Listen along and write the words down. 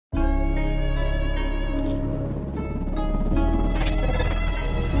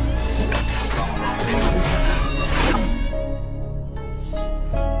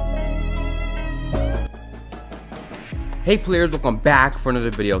Hey players, welcome back for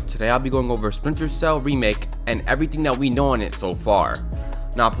another video. Today I'll be going over Splinter Cell Remake and everything that we know on it so far.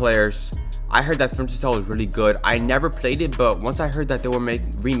 Now players, I heard that Splinter Cell was really good. I never played it, but once I heard that they were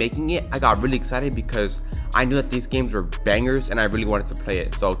remaking it, I got really excited because I knew that these games were bangers and I really wanted to play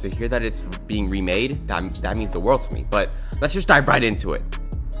it. So to hear that it's being remade, that means the world to me. But let's just dive right into it.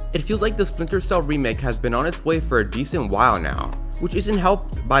 It feels like the Splinter Cell Remake has been on its way for a decent while now, which isn't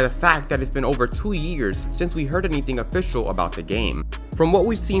helped by the fact that it's been over 2 years since we heard anything official about the game. From what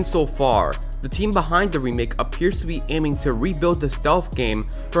we've seen so far, the team behind the remake appears to be aiming to rebuild the stealth game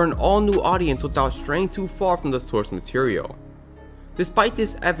for an all-new audience without straying too far from the source material. Despite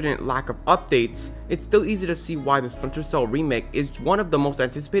this evident lack of updates, it's still easy to see why the Splinter Cell Remake is one of the most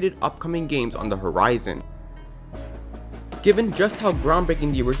anticipated upcoming games on the horizon. Given just how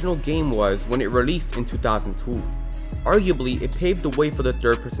groundbreaking the original game was when it released in 2002. Arguably, it paved the way for the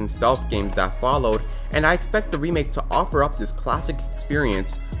third-person stealth games that followed, and I expect the remake to offer up this classic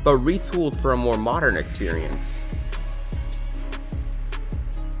experience, but retooled for a more modern experience.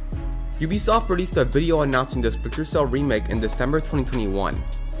 Ubisoft released a video announcing the Splinter Cell Remake in December 2021.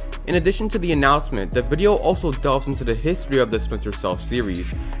 In addition to the announcement, the video also delves into the history of the Splinter Cell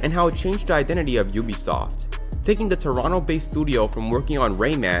series, and how it changed the identity of Ubisoft, taking the Toronto-based studio from working on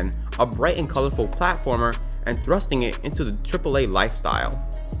Rayman, a bright and colorful platformer, and thrusting it into the AAA lifestyle.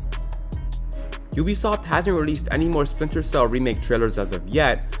 Ubisoft hasn't released any more Splinter Cell Remake trailers as of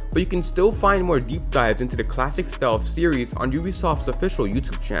yet, but you can still find more deep dives into the classic stealth series on Ubisoft's official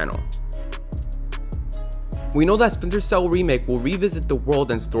YouTube channel. We know that Splinter Cell Remake will revisit the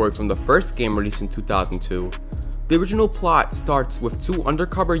world and story from the first game released in 2002. The original plot starts with two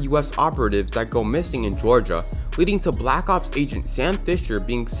undercover US operatives that go missing in Georgia, leading to Black Ops agent Sam Fisher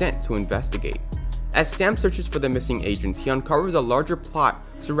being sent to investigate. As Sam searches for the missing agents, he uncovers a larger plot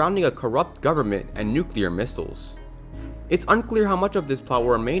surrounding a corrupt government and nuclear missiles. It's unclear how much of this plot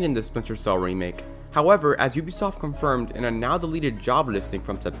will remain in the Splinter Cell Remake. However, as Ubisoft confirmed in a now deleted job listing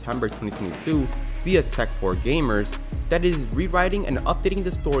from September 2022 via Tech4Gamers, that it is rewriting and updating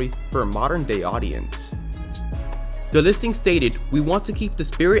the story for a modern day audience. The listing stated, "We want to keep the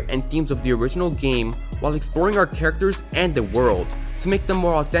spirit and themes of the original game while exploring our characters and the world to make them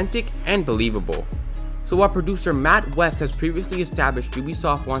more authentic and believable." So while producer Matt West has previously established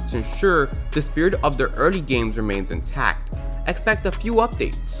Ubisoft wants to ensure the spirit of their early games remains intact, expect a few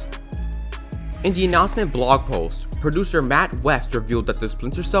updates. In the announcement blog post, producer Matt West revealed that the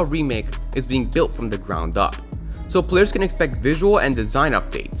Splinter Cell Remake is being built from the ground up, so players can expect visual and design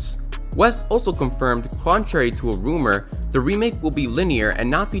updates. West also confirmed, contrary to a rumor, the remake will be linear and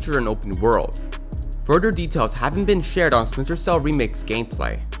not feature an open world. Further details haven't been shared on Splinter Cell Remake's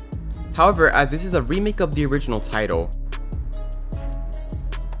gameplay. However, as this is a remake of the original title,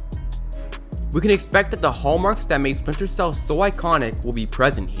 we can expect that the hallmarks that made Splinter Cell so iconic will be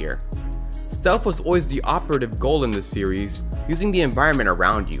present here. Stealth was always the operative goal in the series, using the environment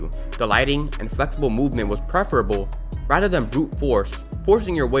around you. The lighting and flexible movement was preferable rather than brute force,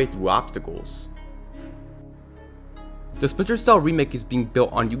 forcing your way through obstacles. The Splinter Cell Remake is being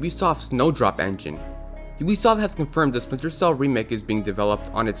built on Ubisoft's Snowdrop engine. Ubisoft has confirmed the Splinter Cell Remake is being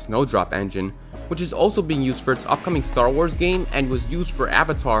developed on its Snowdrop engine, which is also being used for its upcoming Star Wars game and was used for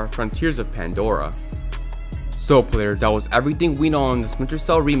Avatar: Frontiers of Pandora. So players, that was everything we know on the Splinter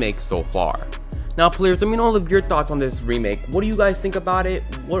Cell Remake so far. Now players, let me know all of your thoughts on this remake. What do you guys think about it?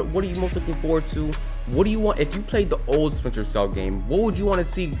 What are you most looking forward to? What do you want, if you played the old Splinter Cell game, what would you want to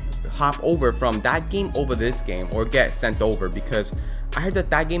see hop over from that game over this game or get sent over? Because I heard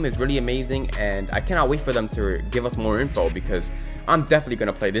that game is really amazing and I cannot wait for them to give us more info, because I'm definitely going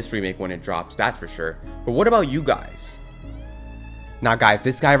to play this remake when it drops, that's for sure. But what about you guys? Now guys,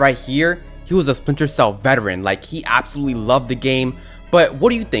 this guy right here, he was a Splinter Cell veteran, like he absolutely loved the game. But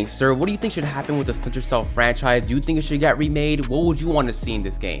what do you think, sir? What do you think should happen with the Splinter Cell franchise? Do you think it should get remade? What would you want to see in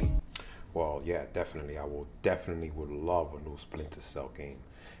this game? Well, yeah, definitely. I would love a new Splinter Cell game.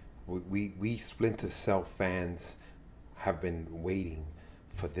 We Splinter Cell fans have been waiting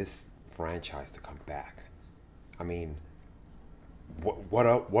for this franchise to come back. I mean,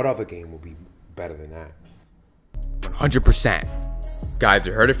 what other game would be better than that? 100%. Guys,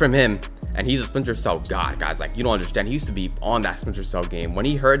 you heard it from him, and he's a Splinter Cell god, guys. Like, you don't understand. He used to be on that Splinter Cell game. When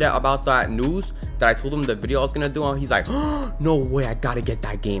he heard that about that news that I told him the video I was gonna do, he's like, oh, no way, I gotta get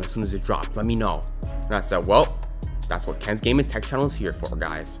that game as soon as it drops. Let me know. And I said, well, that's what Ken's Gaming Tech channel is here for,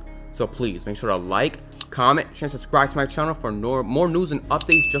 guys. So please make sure to like, comment, share, and subscribe to my channel for more news and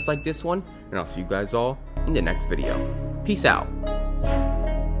updates just like this one. And I'll see you guys all in the next video. Peace out.